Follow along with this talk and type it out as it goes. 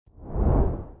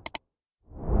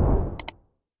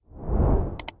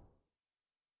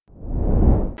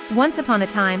Once upon a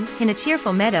time, in a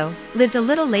cheerful meadow, lived a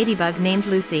little ladybug named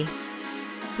Lucy.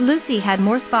 Lucy had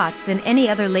more spots than any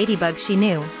other ladybug she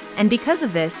knew, and because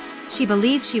of this, she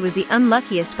believed she was the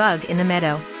unluckiest bug in the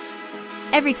meadow.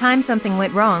 Every time something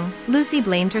went wrong, Lucy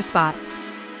blamed her spots.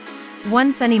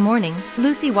 One sunny morning,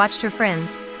 Lucy watched her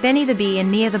friends, Benny the bee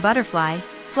and Mia the butterfly,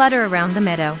 flutter around the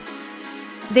meadow.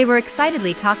 They were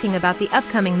excitedly talking about the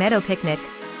upcoming meadow picnic,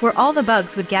 where all the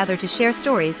bugs would gather to share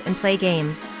stories and play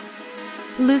games.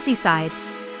 Lucy sighed.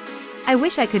 "I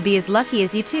wish I could be as lucky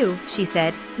as you two," she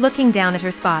said, looking down at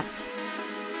her spots.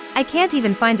 "I can't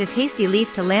even find a tasty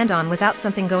leaf to land on without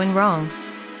something going wrong."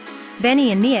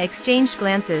 Benny and Mia exchanged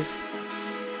glances.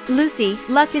 "Lucy,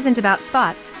 luck isn't about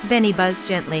spots," Benny buzzed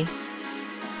gently.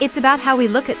 "It's about how we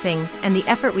look at things and the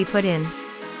effort we put in."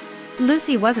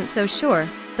 Lucy wasn't so sure,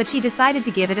 but she decided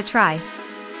to give it a try.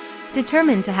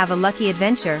 Determined to have a lucky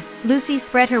adventure, Lucy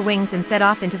spread her wings and set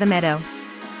off into the meadow.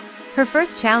 Her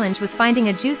first challenge was finding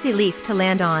a juicy leaf to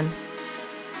land on.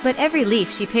 But every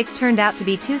leaf she picked turned out to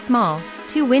be too small,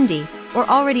 too windy, or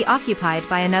already occupied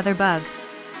by another bug.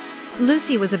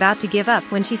 Lucy was about to give up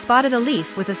when she spotted a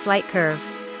leaf with a slight curve.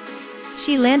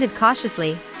 She landed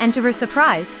cautiously, and to her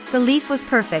surprise, the leaf was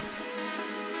perfect.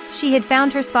 She had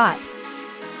found her spot.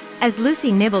 As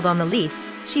Lucy nibbled on the leaf,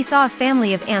 she saw a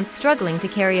family of ants struggling to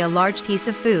carry a large piece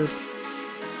of food.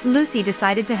 Lucy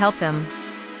decided to help them.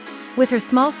 With her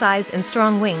small size and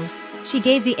strong wings, she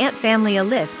gave the ant family a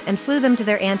lift and flew them to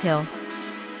their anthill.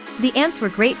 The ants were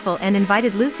grateful and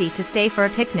invited Lucy to stay for a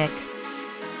picnic.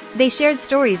 They shared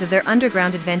stories of their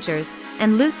underground adventures,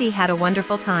 and Lucy had a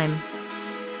wonderful time.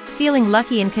 Feeling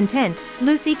lucky and content,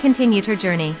 Lucy continued her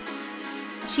journey.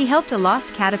 She helped a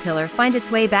lost caterpillar find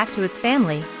its way back to its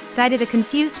family, guided a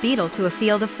confused beetle to a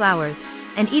field of flowers,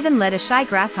 and even led a shy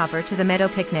grasshopper to the meadow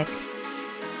picnic.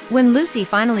 When Lucy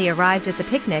finally arrived at the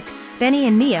picnic, Benny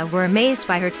and Mia were amazed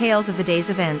by her tales of the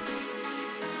day's events.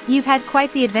 "You've had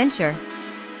quite the adventure,"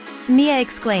 Mia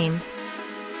exclaimed.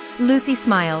 Lucy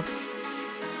smiled.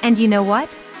 "And you know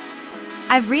what?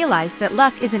 I've realized that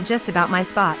luck isn't just about my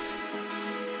spots.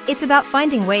 It's about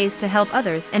finding ways to help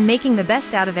others and making the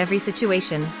best out of every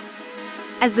situation."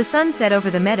 As the sun set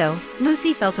over the meadow,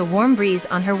 Lucy felt a warm breeze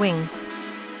on her wings.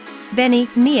 Benny,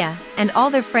 Mia, and all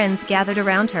their friends gathered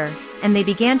around her, and they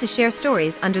began to share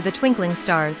stories under the twinkling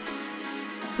stars.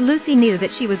 Lucy knew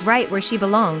that she was right where she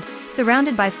belonged,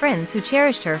 surrounded by friends who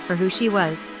cherished her for who she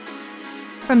was.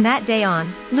 From that day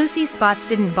on, Lucy's spots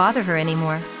didn't bother her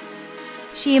anymore.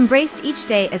 She embraced each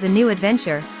day as a new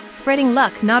adventure, spreading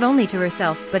luck not only to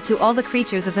herself but to all the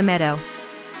creatures of the meadow.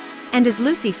 And as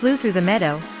Lucy flew through the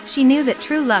meadow, she knew that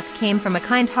true luck came from a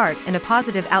kind heart and a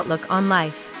positive outlook on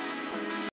life.